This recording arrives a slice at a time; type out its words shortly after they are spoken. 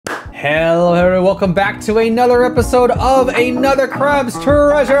Hello everyone, welcome back to another episode of Another Crab's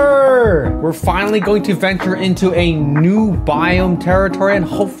Treasure! We're finally going to venture into a new biome territory and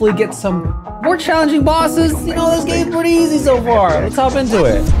hopefully get some more challenging bosses. You know, this game's pretty easy so far. Let's hop into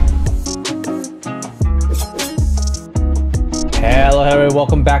it. Hello everyone,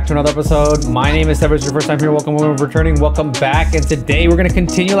 welcome back to another episode. My name is Stebba. It's your first time here. Welcome, returning. Welcome back. And today we're gonna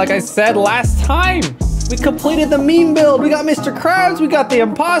continue, like I said last time. We completed the meme build. We got Mr. Krabs, we got the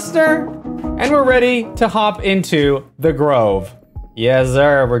imposter, and we're ready to hop into the Grove. Yes,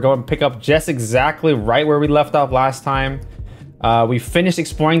 sir. We're going to pick up just exactly right where we left off last time. We finished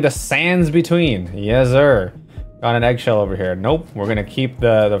exploring the sands between. Yes, sir. Got an eggshell over here. Nope. We're going to keep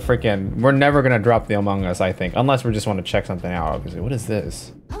the freaking... We're never going to drop the Among Us, I think. Unless we just want to check something out, obviously. What is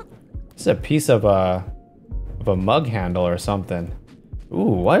this? This is a piece of a mug handle or something. Ooh,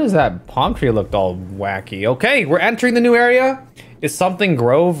 why does that palm tree look all wacky? Okay, we're entering the new area. Is something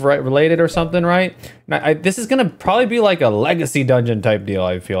Grove related or something, right? Now, this is gonna probably be like a legacy dungeon type deal,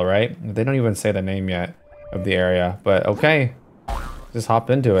 I feel, right? They don't even say the name yet of the area, but okay. Just hop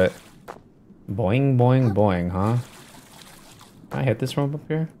into it. Boing, boing, boing, huh? Can I hit this from up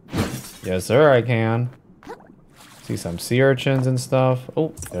here? Yes, sir, I can. See some sea urchins and stuff.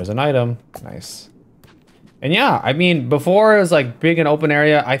 Oh, there's an item. Nice. And yeah, I mean, before it was like big and open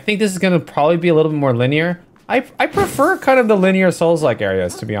area, I think this is gonna probably be a little bit more linear. I prefer kind of the linear Souls-like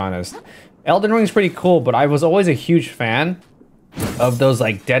areas, to be honest. Elden Ring's pretty cool, but I was always a huge fan of those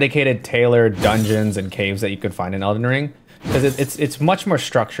like dedicated tailored dungeons and caves that you could find in Elden Ring. Because it's much more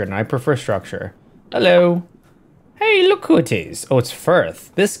structured, and I prefer structure. Hello. Hey, look who it is. Oh, it's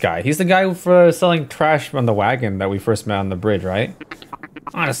Firth. This guy. He's the guy for selling trash from the wagon that we first met on the bridge, right?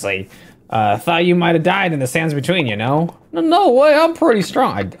 Honestly. Thought you might have died in the sands between, you know? No way, I'm pretty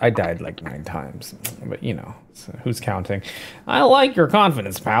strong. I died like 9 times, but you know, so who's counting? I like your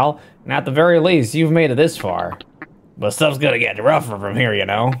confidence, pal, and at the very least, you've made it this far. But stuff's gonna get rougher from here, you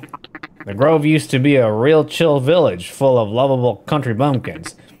know? The Grove used to be a real chill village full of lovable country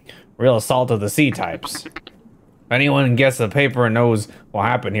bumpkins. Real salt of the sea types. If anyone gets the paper and knows what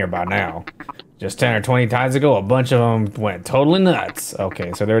happened here by now. Just 10 or 20 times ago, a bunch of them went totally nuts.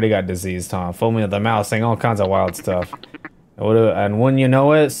 Okay, so they already got diseased, huh? Foaming at the mouth, saying all kinds of wild stuff. And wouldn't you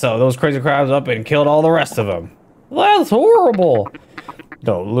know it, so those crazy crabs up and killed all the rest of them. That's horrible.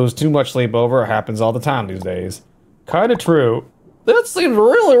 Don't lose too much sleep over. It happens all the time these days. Kinda true. That seems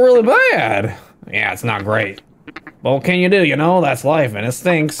really, really bad. Yeah, it's not great. But what can you do, you know? That's life, and it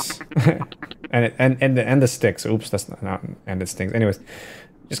stinks. and the sticks. Oops, that's not, and it stinks. Anyways.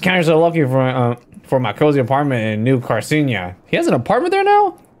 Just count yourself lucky for my cozy apartment in New Carcinia. He has an apartment there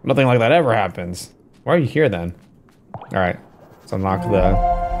now? Nothing like that ever happens. Why are you here then? Alright, let's unlock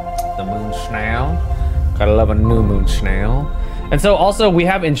the moon snail. Gotta love a new moon snail. And so also we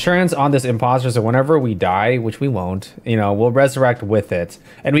have insurance on this imposter, so whenever we die, which we won't, you know, we'll resurrect with it.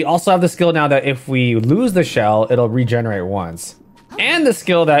 And we also have the skill now that if we lose the shell, it'll regenerate once. And the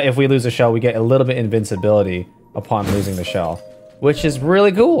skill that if we lose the shell, we get a little bit invincibility upon losing the shell. Which is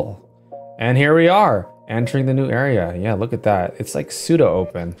really cool. And here we are, entering the new area. Yeah, look at that. It's like pseudo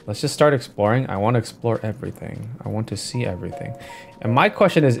open. Let's just start exploring. I want to explore everything. I want to see everything. And my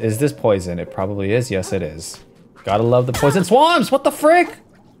question is this poison? It probably is. Yes, it is. Gotta love the poison swamps. What the frick?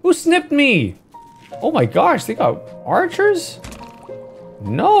 Who snipped me? Oh my gosh, they got archers?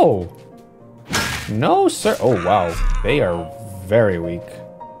 No. No, sir. Oh, wow. They are very weak.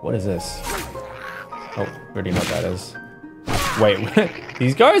 What is this? Oh, we already know what that is. Wait,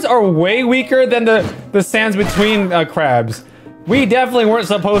 these guys are way weaker than the sands between crabs. We definitely weren't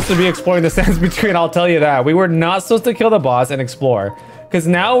supposed to be exploring the sands between, I'll tell you that. We were not supposed to kill the boss and explore. Because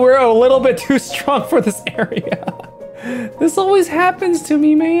now we're a little bit too strong for this area. This always happens to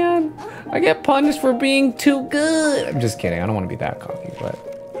me, man. I get punished for being too good. I'm just kidding, I don't want to be that cocky, but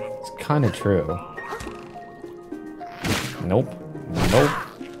it's kind of true. Nope, nope.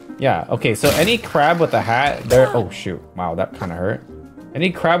 Yeah, okay, so any crab with a hat, there. Oh shoot, wow, that kind of hurt. Any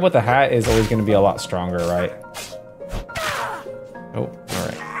crab with a hat is always gonna be a lot stronger, right? Oh,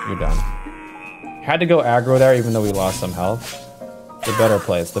 alright, you're done. Had to go aggro there even though we lost some health. It's the better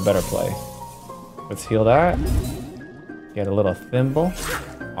play, it's the better play. Let's heal that. Get a little thimble.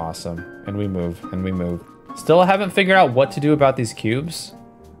 Awesome, and we move, and we move. Still haven't figured out what to do about these cubes.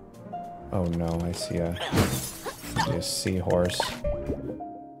 Oh no, I see a seahorse.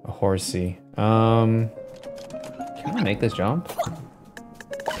 A horsey. Can I make this jump?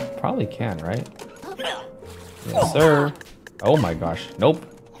 Probably can, right? Yes, sir. Oh my gosh. Nope.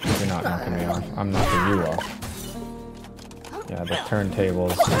 You're not knocking me off. I'm knocking you off. Yeah, the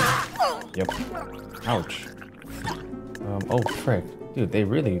turntables. Yep. Ouch. Oh, frick. Dude, they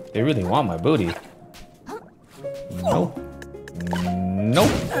really want my booty. Nope.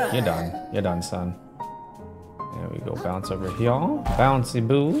 Nope. You're done, son. There we go. Bounce over here. Bouncy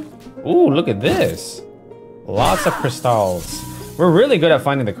boo. Ooh, look at this. Lots of crystals. We're really good at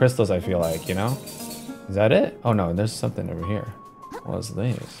finding the crystals, I feel like, you know? Is that it? Oh no, there's something over here. What is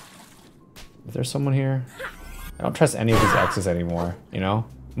this? Is there someone here? I don't trust any of these X's anymore, you know?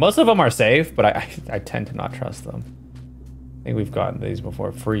 Most of them are safe, but I tend to not trust them. I think we've gotten these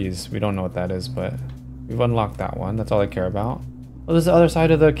before. Freeze. We don't know what that is, but we've unlocked that one. That's all I care about. Oh, there's the other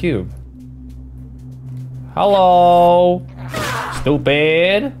side of the cube. Hello!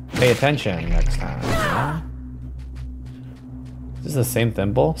 Stupid! Pay attention next time, you know? Is this the same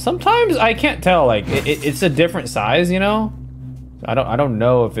thimble? Sometimes I can't tell, like, it's a different size, you know? I don't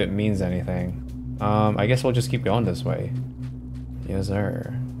know if it means anything. I guess we'll just keep going this way. Yes,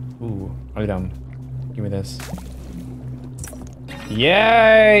 sir. Ooh, item. Give me this.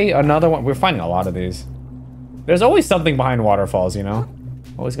 Yay! Another one. We're finding a lot of these. There's always something behind waterfalls, you know?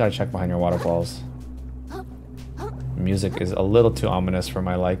 Always gotta check behind your waterfalls. Music is a little too ominous for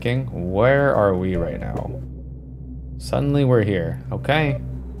my liking. Where are we right now? Suddenly we're here. Okay.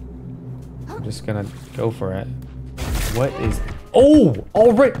 I'm just gonna go for it. What is... Oh!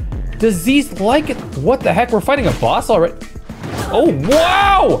 Alright! Does these like it? What the heck? We're fighting a boss already? Oh,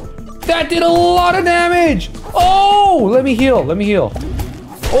 wow! That did a lot of damage! Oh! Let me heal. Let me heal.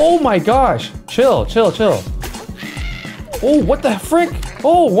 Oh my gosh. Chill, chill, chill. Oh, what the frick?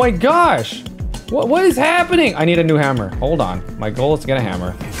 Oh my gosh. What is happening? I need a new hammer. Hold on. My goal is to get a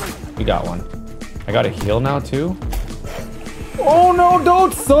hammer. We got one. I got a heal now too. Oh no,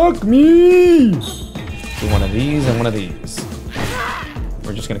 don't suck me! Do one of these and one of these.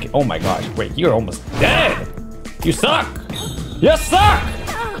 We're just gonna keep, oh my gosh, wait, you're almost dead! You suck! You suck!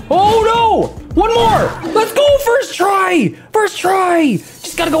 Oh no! One more! Let's go, first try! First try!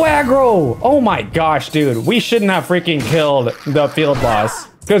 Just gotta go aggro! Oh my gosh, dude, we shouldn't have freaking killed the field boss.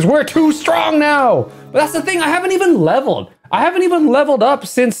 Because we're too strong now! But that's the thing, I haven't even leveled. I haven't even leveled up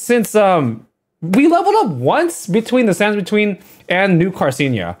since we leveled up once between the Sands Between and New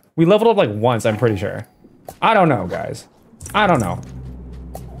Carcinia. We leveled up like once, I'm pretty sure. I don't know, guys. I don't know.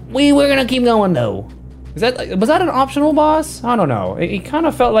 We're gonna keep going though. Was that an optional boss? I don't know. It kind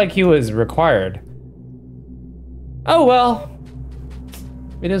of felt like he was required. Oh well.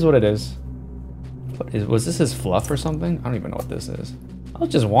 It is what it is. Was this his fluff or something? I don't even know what this is. I was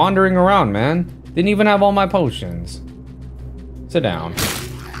just wandering around, man. Didn't even have all my potions. Sit down,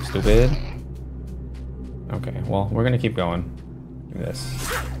 stupid. Okay, well, we're gonna keep going. Give me this.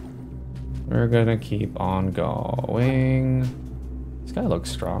 We're gonna keep on going. This guy looks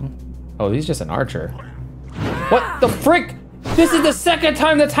strong. Oh, he's just an archer. What the frick? This is the second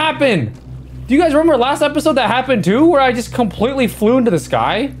time that's happened. Do you guys remember last episode that happened too? Where I just completely flew into the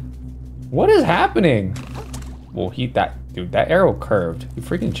sky? What is happening? We'll heat that. Dude, that arrow curved. You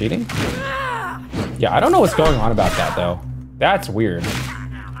freaking cheating? Yeah, I don't know what's going on about that though. That's weird.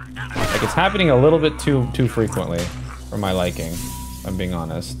 Like it's happening a little bit too frequently for my liking, if I'm being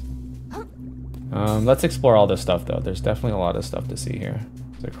honest. Let's explore all this stuff though. There's definitely a lot of stuff to see here.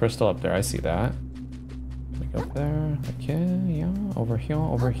 There's a crystal up there, I see that. Like up there, okay, yeah, over here.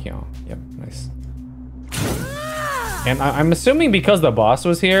 Yep, nice. And I'm assuming because the boss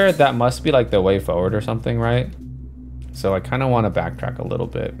was here, that must be like the way forward or something, right? So I kind of want to backtrack a little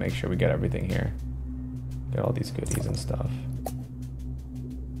bit, make sure we get everything here. Get all these goodies and stuff.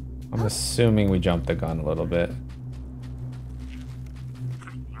 I'm assuming we jumped the gun a little bit.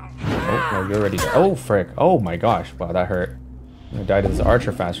 Oh, no, you're already there. Oh, frick. Oh my gosh. Wow, that hurt. I died as an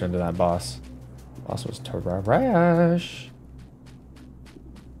archer faster than that boss. Boss was trash.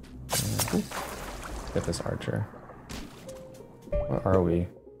 Get this archer. Where are we?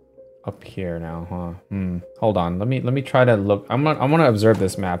 Up here now, huh? Hold on. Let me try to look. I want to observe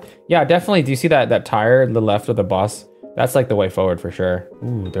this map. Yeah, definitely. Do you see that tire to the left of the boss? That's like the way forward for sure.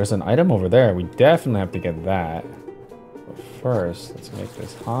 Ooh, there's an item over there. We definitely have to get that. But first, let's make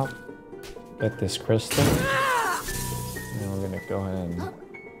this hop. Get this crystal. And we're gonna go ahead and...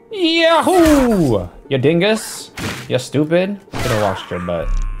 Yahoo! You dingus! You stupid! Could have washed your butt.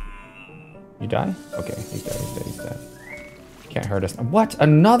 You die? Okay, he's dead, he's dead, he's dead. Can't hurt us. What?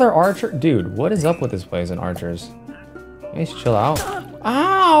 Another archer? Dude, what is up with this place and archers? Guys, chill out.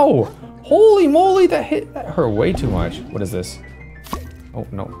 Ow! Holy moly, that hurt way too much. What is this? Oh,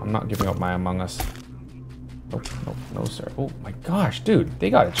 no, I'm not giving up my Among Us. Nope, nope, no, sir. Oh my gosh, dude, they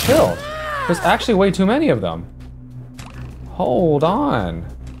gotta chill. There's actually way too many of them. Hold on.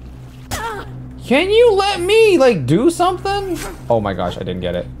 Can you let me, like, do something? Oh my gosh, I didn't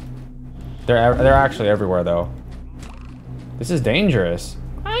get it. They're actually everywhere, though. This is dangerous.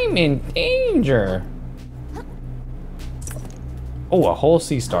 I'm in danger. Oh, a whole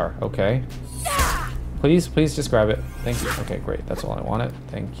sea star. Okay. Please just grab it. Thank you. Okay, great. That's all I wanted.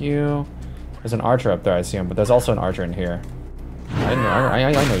 Thank you. There's an archer up there, I see him, but there's also an archer in here. I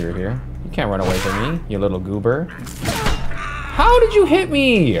know you're here. You can't run away from me, you little goober. How did you hit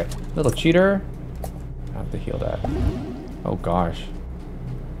me? Little cheater. I have to heal that. Oh gosh.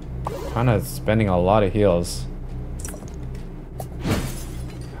 Kinda spending a lot of heals.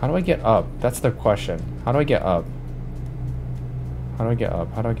 How do I get up? That's the question. How do I get up? How do I get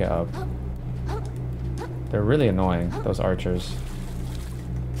up? How do I get up? They're really annoying, those archers.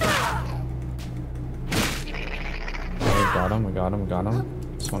 We got him.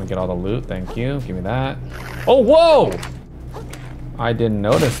 Just want to get all the loot, thank you. Give me that. Oh, whoa! I didn't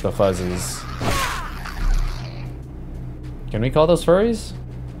notice the fuzzies. Can we call those furries?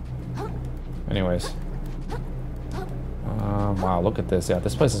 Anyways. Wow, look at this. Yeah,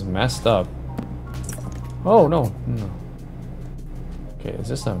 this place is messed up. Oh, no. Okay, is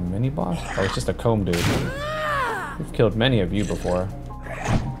this a mini boss? Oh, it's just a comb dude. We've killed many of you before.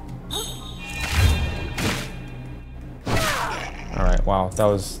 Alright, wow, that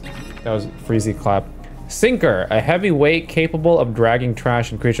was freezy clap. Sinker, a heavy weight capable of dragging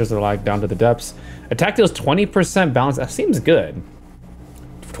trash and creatures that lag down to the depths. Attack deals 20% balance. That seems good.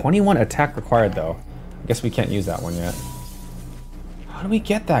 21 attack required though. I guess we can't use that one yet. How do we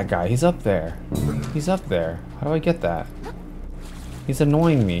get that guy? He's up there. He's up there. How do I get that? He's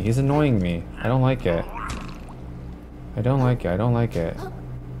annoying me. He's annoying me. I don't like it. I don't like it. I don't like it.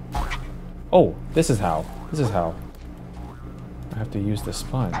 Oh, this is how. This is how. I have to use the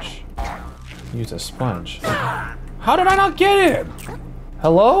sponge. Use a sponge. How did I not get it?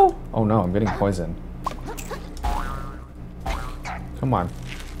 Hello? Oh no, I'm getting poisoned. Come on.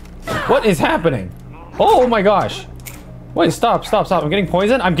 What is happening? Oh my gosh. Wait, stop. I'm getting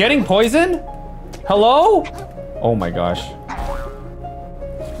poisoned. I'm getting poisoned? Hello? Oh my gosh.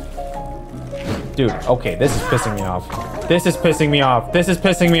 Dude, okay, this is pissing me off. This is pissing me off. This is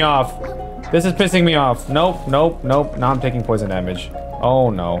pissing me off. This is pissing me off. Nope. Now I'm taking poison damage. Oh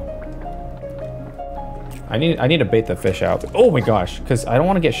no. I need to bait the fish out. Oh my gosh, because I don't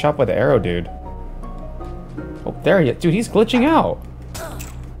want to get shot by the arrow dude. Oh, there he is. Dude, he's glitching out.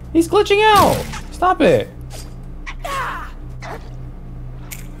 He's glitching out. Stop it.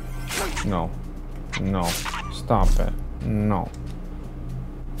 No. No. Stop it. No.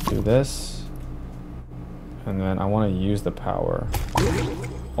 Do this. And then I want to use the power.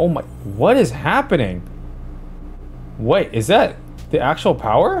 Oh my, what is happening? Wait, is that the actual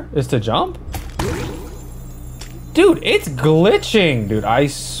power? Is to jump? Dude, it's glitching, dude, I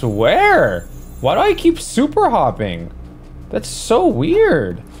swear. Why do I keep super hopping? That's so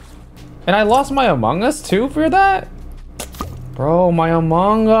weird. And I lost my Among Us too for that? Bro, my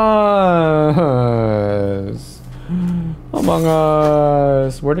Among Us. Among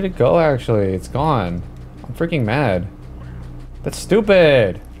Us. Where did it go actually? It's gone. I'm freaking mad. That's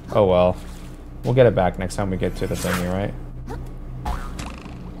stupid. Oh well. We'll get it back next time we get to the thingy, right?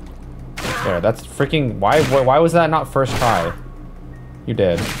 There, that's freaking... Why was that not first try? You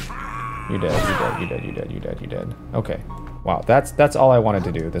did. You did. Okay. Wow, that's all I wanted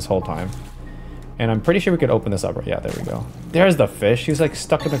to do this whole time. And I'm pretty sure we could open this up. Yeah, there we go. There's the fish. He's like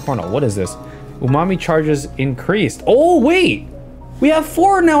stuck in the corner. What is this? Umami charges increased. Oh, wait! We have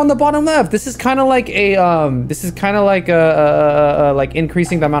 4 now on the bottom left. This is kind of like a, like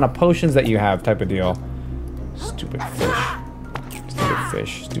increasing the amount of potions that you have type of deal. Stupid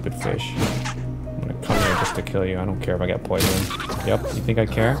fish. Stupid fish. I'm gonna come here just to kill you. I don't care if I get poisoned. Yep, you think I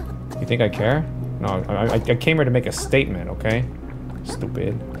care? You think I care? No, I came here to make a statement, okay?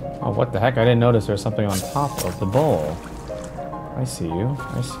 Stupid. Oh, what the heck? I didn't notice there's something on top of the bowl. I see you.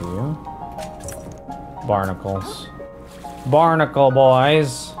 Barnacles. Barnacle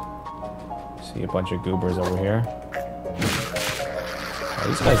boys. See a bunch of goobers over here. Oh,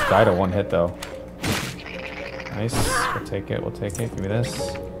 these guys died at 1 hit though. Nice. We'll take it. Give me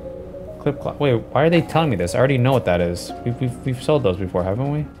this. Clip clock. Wait, why are they telling me this? I already know what that is. We've sold those before,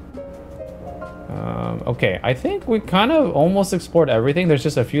 haven't we? Okay, I think we kind of almost explored everything. There's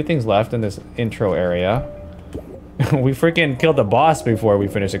just a few things left in this intro area. We freaking killed the boss before we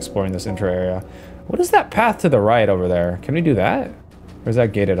finished exploring this intro area. What is that path to the right over there? Can we do that? Or is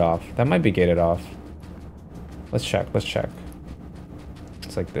that gated off? That might be gated off. Let's check.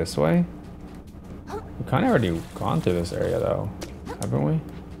 It's like this way. We've kind of already gone through this area though, haven't we?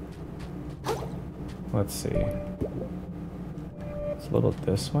 Let's see. It's a little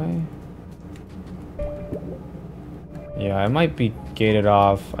this way. Yeah, it might be gated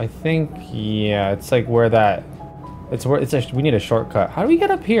off. I think, yeah, it's like where that We need a shortcut. How do we get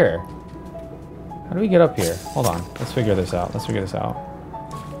up here? How do we get up here? Hold on. Let's figure this out. Let's figure this out.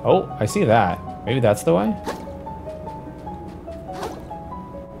 Oh, I see that. Maybe that's the way?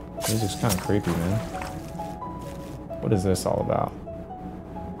 This is kind of creepy, man. What is this all about?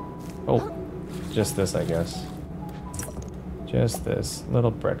 Oh, just this, I guess. Just this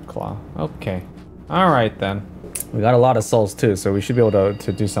little bread claw. Okay. All right, then. We got a lot of souls, too, so we should be able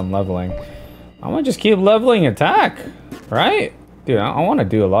to do some leveling. I want to just keep leveling attack, right? Dude, I want to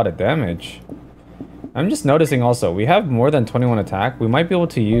do a lot of damage. I'm just noticing also, we have more than 21 attack. We might be able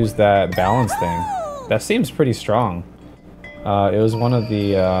to use that balance thing. That seems pretty strong. It was one of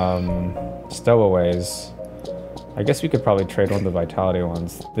the stowaways. I guess we could probably trade one of the vitality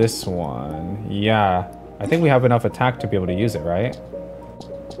ones. This one, yeah. I think we have enough attack to be able to use it, right?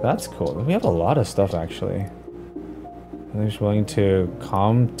 That's cool. We have a lot of stuff, actually. He's willing to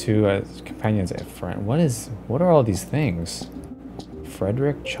come to as companions at friend. What are all these things?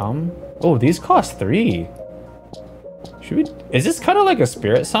 Frederick Chum? Oh, these cost 3. Should we? Is this kind of like a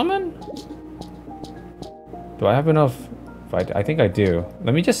spirit summon? Do I have enough? I think I do.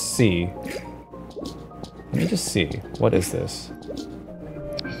 Let me just see. Let me just see. What is this?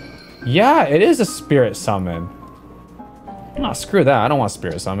 Yeah, it is a spirit summon. Oh, screw that. I don't want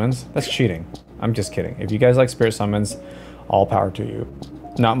spirit summons. That's cheating. I'm just kidding. If you guys like spirit summons, all power to you.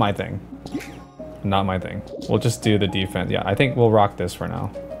 Not my thing. Not my thing. We'll just do the defense. Yeah, I think we'll rock this for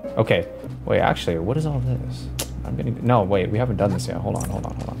now. Okay. Wait, actually, what is all this? I'm getting... No, wait. We haven't done this yet. Hold on, hold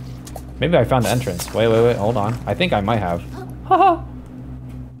on, hold on. Maybe I found the entrance. Wait. Hold on. I think I might have. Haha.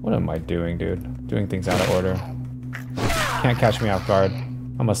 What am I doing, dude? Doing things out of order. Can't catch me off guard.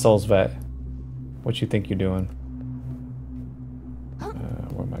 I'm a Souls vet. What you think you're doing?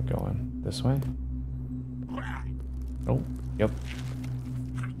 Where am I going? This way? Oh, yep.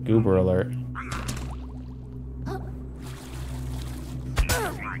 Goober alert.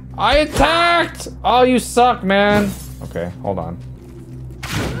 I attacked! Oh, you suck, man. Okay, hold on.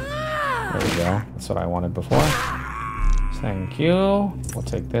 There we go. That's what I wanted before. Thank you. We'll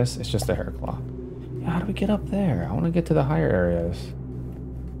take this. It's just a hair claw. Yeah, how do we get up there? I want to get to the higher areas.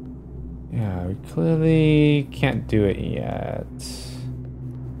 Yeah, we clearly can't do it yet.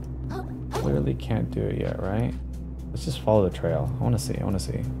 Clearly can't do it yet, right? Let's just follow the trail. I want to see. I want to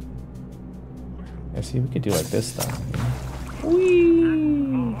see. Yeah, see, we could do like this stuff.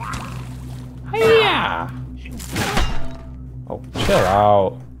 Whee! Hiya! Oh, chill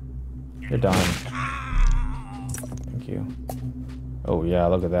out. You're done. Thank you. Oh yeah,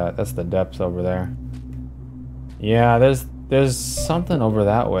 look at that. That's the depths over there. Yeah, there's something over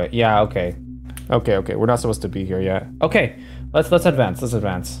that way. Yeah, okay. Okay. We're not supposed to be here yet. Okay, let's advance. Let's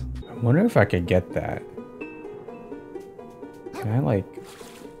advance. I wonder if I could get that. Can I like...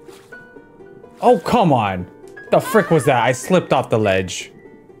 Oh, come on! The frick was that? I slipped off the ledge.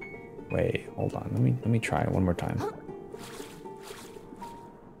 Wait, hold on. Let me try it one more time.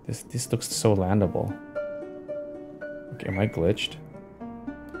 This looks so landable. Okay, am I glitched?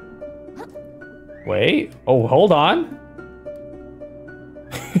 Wait. Oh, hold on.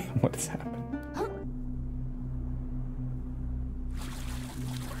 What has happened?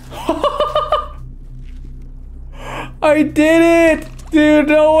 I did it! Dude,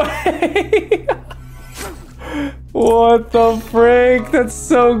 no way! What the frick? That's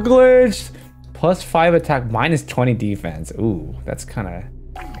so glitched. +5 attack, -20 defense. Ooh, that's kind of...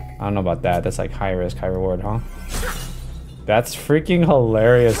 I don't know about that. That's like high risk, high reward, huh? That's freaking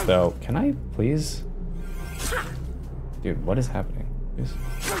hilarious, though. Can I please? Dude, what is happening? Please?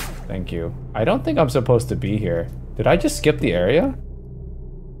 Thank you. I don't think I'm supposed to be here. Did I just skip the area?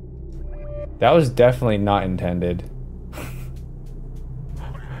 That was definitely not intended.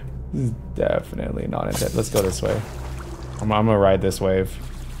 This is definitely not intended. Let's go this way. I'm gonna ride this wave.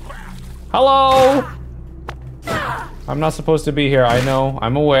 Hello! I'm not supposed to be here. I know.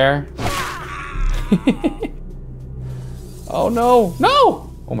 I'm aware. Oh no!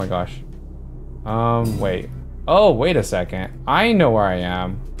 No! Oh my gosh. Wait. Oh, wait a second. I know where I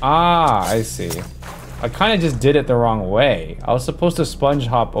am. Ah, I see. I kind of just did it the wrong way. I was supposed to sponge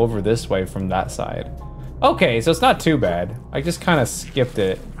hop over this way from that side. Okay, so it's not too bad. I just kind of skipped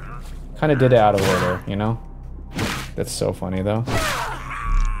it. Kind of did it out of order, you know? That's so funny though.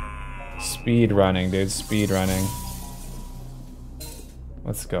 Speed running, dude. Speed running.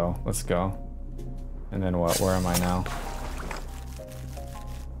 Let's go. Let's go. And then what? Where am I now?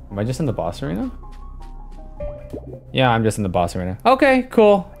 Am I just in the boss arena? Yeah, I'm just in the boss arena. Okay,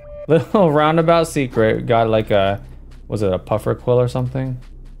 cool. Little roundabout secret. Got like a... Was it a puffer quill or something?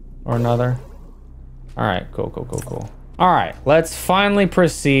 Or another? Alright, cool. Alright, let's finally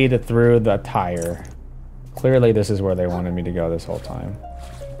proceed through the tire. Clearly this is where they wanted me to go this whole time.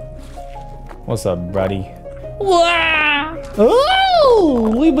 What's up, buddy?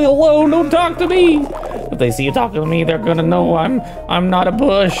 Oh, leave me alone, don't talk to me. If they see you talking to me, they're gonna know I'm not a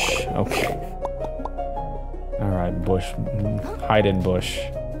bush. Okay. All right, bush, hide in bush.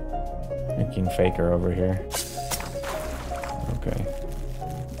 Making faker over here. Okay.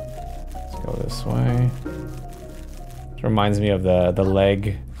 Let's go this way. It reminds me of the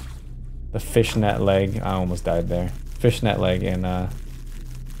leg, the fishnet leg. I almost died there. Fishnet leg in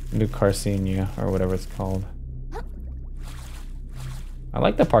New Carcinia, or whatever it's called. I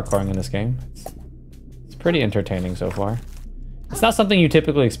like the parkouring in this game. It's pretty entertaining so far. It's not something you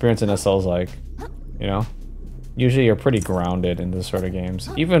typically experience in a Souls-like, you know? Usually you're pretty grounded in this sort of games.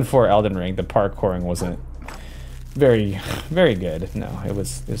 Even for Elden Ring, the parkouring wasn't very, very good. No, it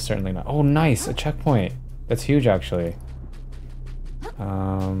was certainly not. Oh, nice, a checkpoint. That's huge, actually.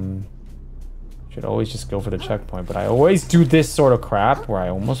 Should always just go for the checkpoint, but I always do this sort of crap where I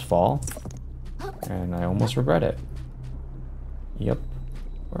almost fall, and I almost regret it. Yep.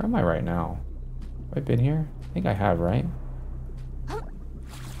 Where am I right now? Have I been here? I think I have, right?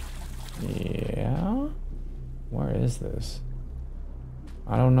 Yeah? Where is this?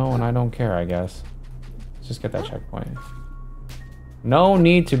 I don't know and I don't care, I guess. Let's just get that checkpoint. No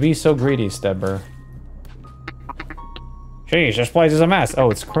need to be so greedy, Stebba. Jeez, this place is a mess.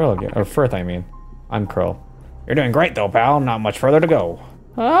 Oh, it's Krill again. Or Firth, I mean. I'm Krill. You're doing great though, pal. Not much further to go.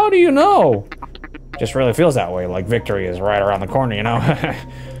 How do you know? Just really feels that way, like victory is right around the corner, you know?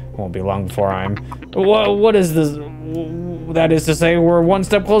 Won't be long before I'm... What is this? That is to say, we're one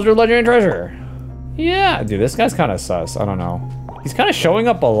step closer to legendary treasure. Yeah, dude, this guy's kind of sus. I don't know. He's kind of showing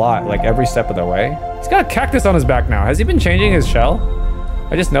up a lot, like every step of the way. He's got a cactus on his back now. Has he been changing his shell?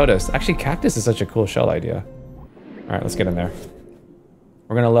 I just noticed. Actually, cactus is such a cool shell idea. All right, let's get in there.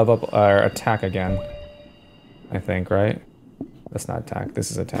 We're gonna level up our attack again. I think, right? That's not attack, this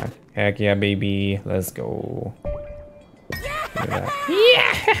is attack. Heck yeah, baby, let's go.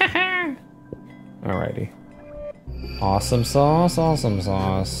 Yeah! Alrighty. Awesome sauce, awesome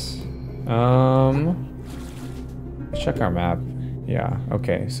sauce. Let's check our map. Yeah,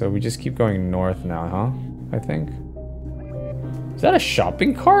 okay, so we just keep going north now, huh? I think. Is that a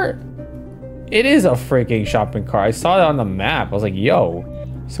shopping cart? It is a freaking shopping cart. I saw it on the map. I was like, yo,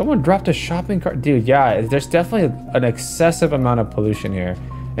 someone dropped a shopping cart. Dude, yeah, there's definitely an excessive amount of pollution here.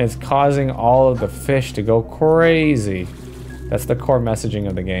 And it's causing all of the fish to go crazy. That's the core messaging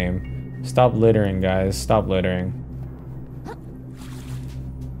of the game. Stop littering, guys. Stop littering.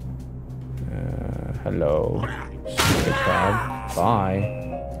 Hello. Stupid crab. Bye.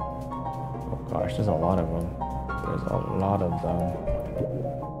 Oh gosh, there's a lot of them. There's a lot of them.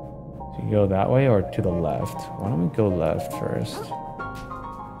 So you go that way or to the left? Why don't we go left first?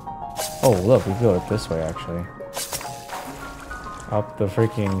 Oh, look, we go this way, actually. Up the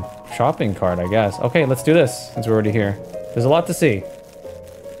freaking shopping cart, I guess. Okay, let's do this, since we're already here. There's a lot to see.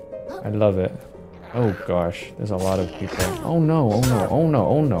 I love it. Oh, gosh. There's a lot of people. Oh, no. Oh, no. Oh, no.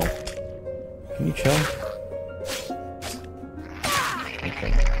 Oh, no. Can you chill?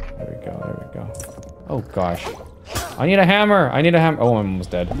 Okay. There we go. There we go. Oh, gosh. I need a hammer. I need a hammer. Oh, I'm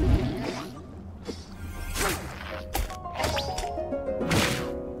almost dead.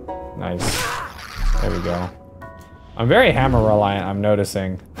 Nice. There we go. I'm very hammer reliant, I'm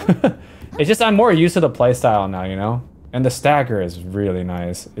noticing. It's just I'm more used to the playstyle now, you know? And the stagger is really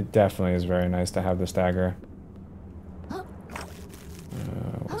nice. It definitely is very nice to have the stagger.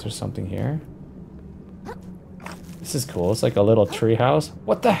 Was there something here? This is cool. It's like a little tree house.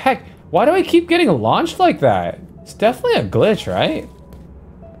 What the heck? Why do I keep getting launched like that? It's definitely a glitch, right?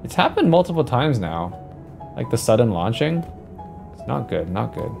 It's happened multiple times now. Like the sudden launching. It's not good,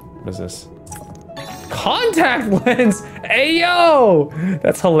 not good. What is this? Contact lens! Ayo!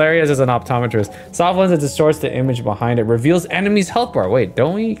 That's hilarious as an optometrist. Soft lens that distorts the image behind it. Reveals enemy's health bar. Wait,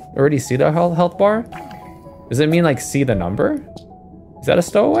 don't we already see the health bar? Does it mean like see the number? Is that a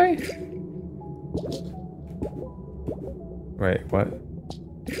stowaway? Wait, what?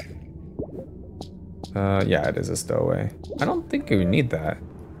 Yeah, it is a stowaway. I don't think we need that.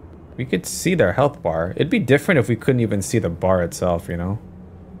 We could see their health bar. It'd be different if we couldn't even see the bar itself, you know?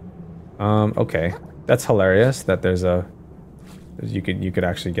 Okay. That's hilarious that there's a... You could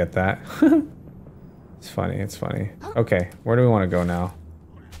actually get that. It's funny, it's funny. Okay, where do we want to go now?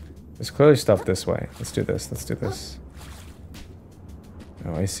 There's clearly stuff this way. Let's do this, let's do this.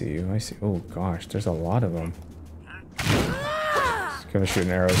 Oh, I see you, I see... Oh gosh, there's a lot of them. He's gonna shoot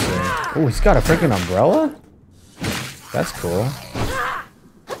an arrow soon. Oh, he's got a freaking umbrella? That's cool.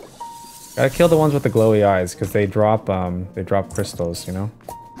 Gotta kill the ones with the glowy eyes, because they drop crystals, you know?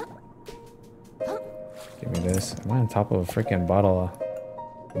 Give me this. Am I on top of a freaking bottle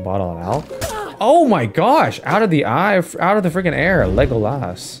of alk? Oh my gosh! Out of the eye, out of the freaking air,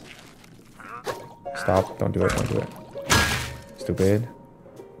 Legolas. Stop! Don't do it! Don't do it! Stupid.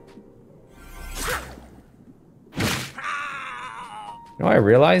 You know, I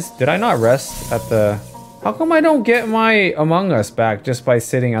realized, did I not rest at the... How come I don't get my Among Us back just by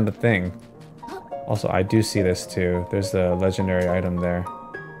sitting on the thing? Also, I do see this too. There's the legendary item there.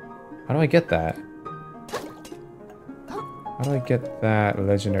 How do I get that? How do I get that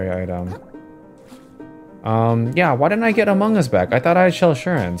legendary item? Yeah, why didn't I get Among Us back? I thought I had Shell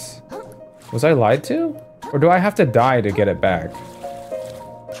Assurance. Was I lied to? Or do I have to die to get it back?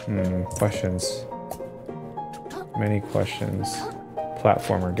 Questions. Many questions.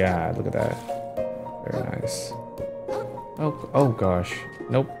 Platformer gad, look at that. Very nice. Oh gosh.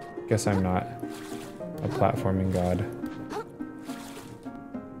 Nope. Guess I'm not a platforming god.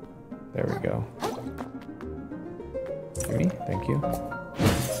 There we go. Gimme, thank you.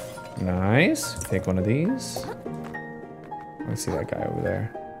 Nice. Take one of these. Let's see that guy over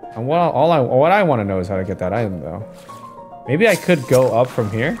there. And what I want to know is how to get that item though. Maybe I could go up from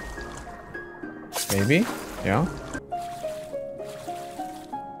here. Maybe. Yeah.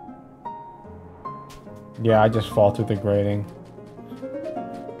 Yeah, I just fall through the grating.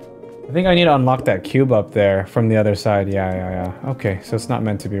 I think I need to unlock that cube up there from the other side. Yeah. Okay, so it's not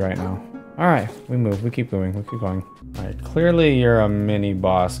meant to be right now. Alright, we move. We keep going. We keep going. Alright, clearly you're a mini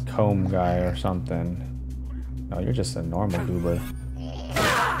boss comb guy or something. No, you're just a normal goober.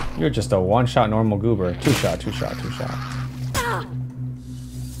 You're just a one-shot normal goober. Two shot.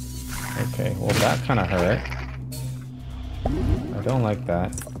 Okay, well that kind of hurt. I don't like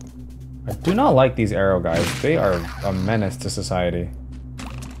that. I do not like these arrow guys. They are a menace to society.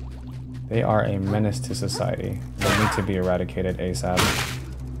 They are a menace to society. They need to be eradicated ASAP.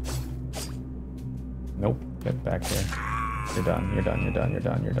 Nope. Get back here. You're done.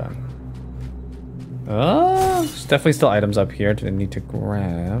 You're done. Oh, there's definitely still items up here that I need to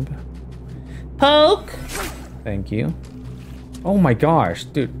grab. Poke! Thank you. Oh my gosh,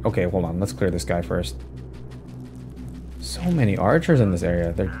 dude. Okay, hold on. Let's clear this guy first. So many archers in this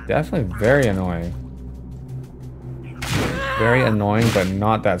area. They're definitely very annoying. Very annoying, but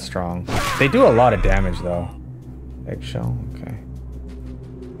not that strong. They do a lot of damage, though. Eggshell, okay.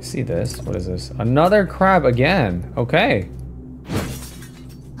 See this? What is this? Another crab again. Okay.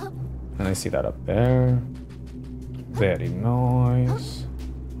 And I see that up there. Very nice.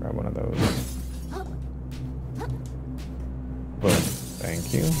 Grab one of those. Boom.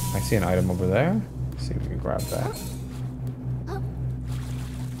 Thank you. I see an item over there. Let's see if we can grab that.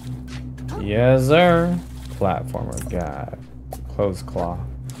 Yes, sir. Platformer, god. Closed claw.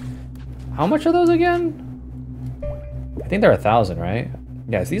 How much are those again? I think they're 1,000, right?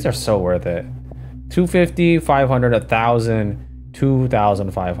 Yes, these are so worth it. 250, 500, 1,000,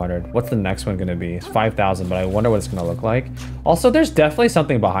 2,500. What's the next one gonna be? It's 5,000, but I wonder what it's gonna look like. Also, there's definitely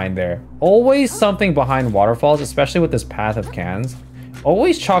something behind there. Always something behind waterfalls, especially with this path of cans.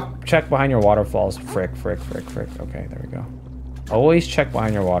 Always check behind your waterfalls. Frick. Okay, there we go. Always check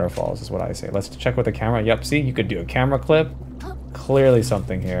behind your waterfalls is what I say. Let's check with the camera. Yep, see, you could do a camera clip. Clearly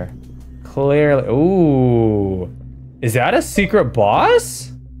something here. Clearly. Ooh. Is that a secret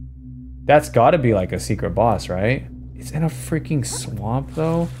boss? That's gotta be like a secret boss, right? It's in a freaking swamp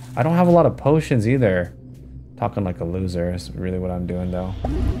though. I don't have a lot of potions either. Talking like a loser is really what I'm doing though.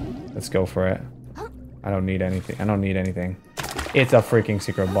 Let's go for it. I don't need anything. It's a freaking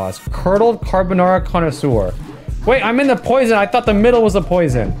secret boss. Curdled Carbonara Connoisseur. Wait, I'm in the poison. I thought the middle was the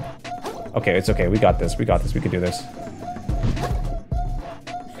poison. Okay, it's okay. We got this. We can do this.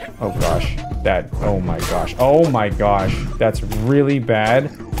 Oh gosh. Oh my gosh. That's really bad.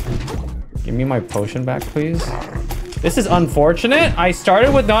 Give me my potion back, please. This is unfortunate. I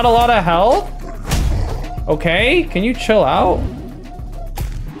started with not a lot of health. Okay, can you chill out?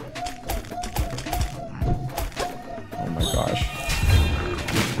 Oh my gosh.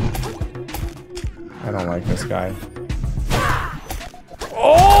 I don't like this guy.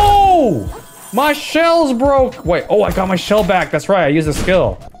 Oh! My shells broke! Wait, oh, I got my shell back. That's right, I used a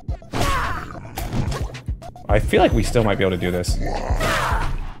skill. I feel like we still might be able to do this.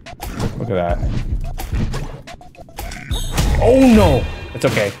 Look at that. Oh no! It's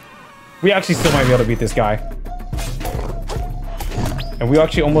okay. We actually still might be able to beat this guy. And we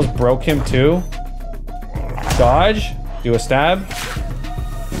actually almost broke him too. Dodge. Do a stab.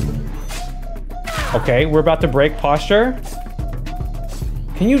 Okay, we're about to break posture.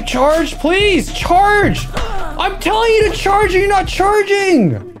 Can you charge, please? Charge! I'm telling you to charge and you're not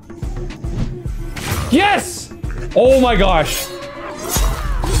charging! Yes! Oh my gosh.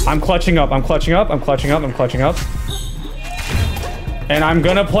 I'm clutching up. I'm clutching up. I'm clutching up. I'm clutching up. And I'm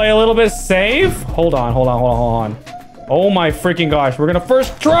gonna play a little bit safe. Hold on, hold on, hold on, hold on. Oh my freaking gosh. We're gonna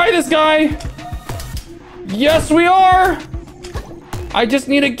first try this guy. Yes, we are. I just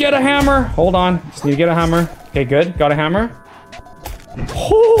need to get a hammer. Hold on. Just need to get a hammer. Okay, good. Got a hammer.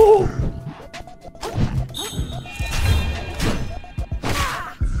 Oh.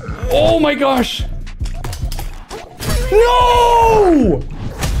 Oh my gosh. No!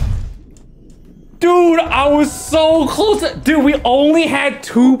 Dude, I was so close. Dude, we only had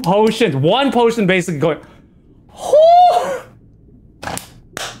 2 potions. 1 potion basically going. Oh.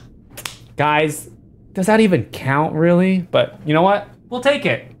 Guys, does that even count really? But you know what? We'll take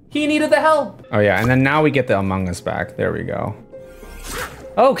it. He needed the help. Oh yeah, and then now we get the Among Us back. There we go.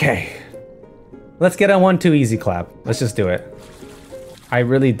 Okay. Let's get a 1-2 easy clap. Let's just do it. I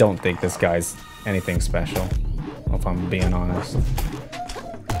really don't think this guy's anything special, if I'm being honest.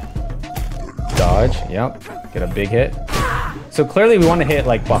 Dodge, yep. Get a big hit. So clearly we want to hit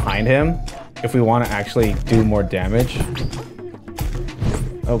like behind him if we want to actually do more damage.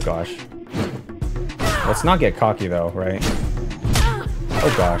 Oh gosh. Let's not get cocky though, right?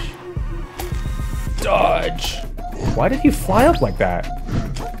 Oh gosh. Dodge. Why did he fly up like that?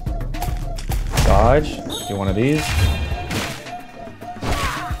 Dodge. Do one of these.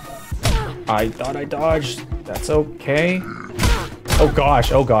 I thought I dodged. That's okay. Oh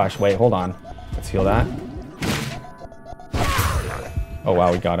gosh, oh gosh. Wait, hold on. Let's heal that. Oh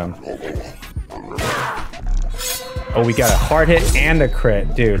wow, we got him. Oh, we got a hard hit and a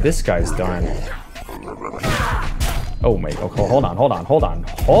crit. Dude, this guy's done. Oh wait, oh, hold on, hold on, hold on.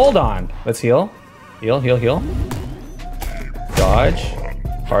 Hold on. Let's heal. Heal, heal, heal. Dodge.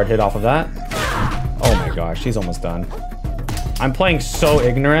 Hard hit off of that. Oh my gosh, he's almost done. I'm playing so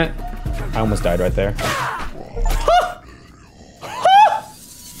ignorant. I almost died right there.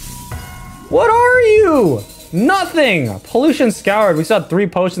 What are you? Nothing. Pollution scoured. We still had 3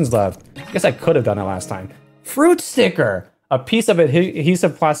 potions left. Guess I could have done it last time. Fruit sticker. A piece of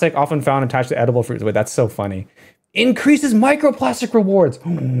adhesive plastic often found attached to edible fruits. Wait, that's so funny. Increases microplastic rewards.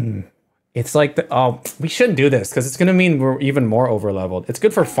 It's like the, oh, we shouldn't do this because it's gonna mean we're even more over leveled. It's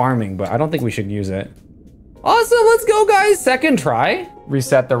good for farming, but I don't think we should use it. Awesome, let's go guys. Second try.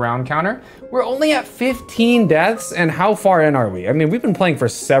 Reset the round counter. We're only at 15 deaths, and how far in are we? I mean, we've been playing for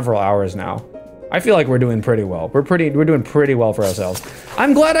several hours now. I feel like we're doing pretty well. We're doing pretty well for ourselves.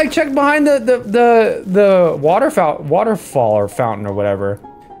 I'm glad I checked behind the waterfall or fountain or whatever.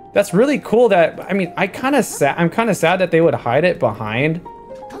 That's really cool. That I mean, I'm kind of sad that they would hide it behind.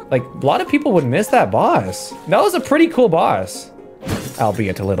 Like a lot of people would miss that boss. That was a pretty cool boss.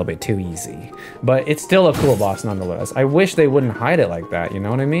 Albeit a little bit too easy, but it's still a cool boss nonetheless. I wish they wouldn't hide it like that, you know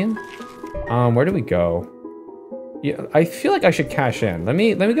what I mean? Where do we go? Yeah, I feel like I should cash in. Let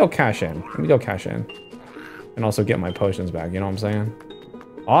me go cash in. Let me go cash in. And also get my potions back, you know what I'm saying?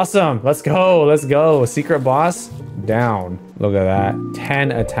 Awesome, let's go, let's go. Secret boss, down. Look at that,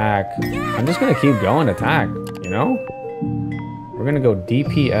 10 attack. I'm just gonna keep going attack, you know? We're gonna go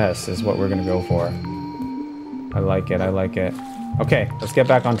DPS is what we're gonna go for. I like it, I like it. Okay, let's get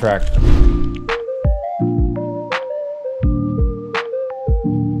back on track.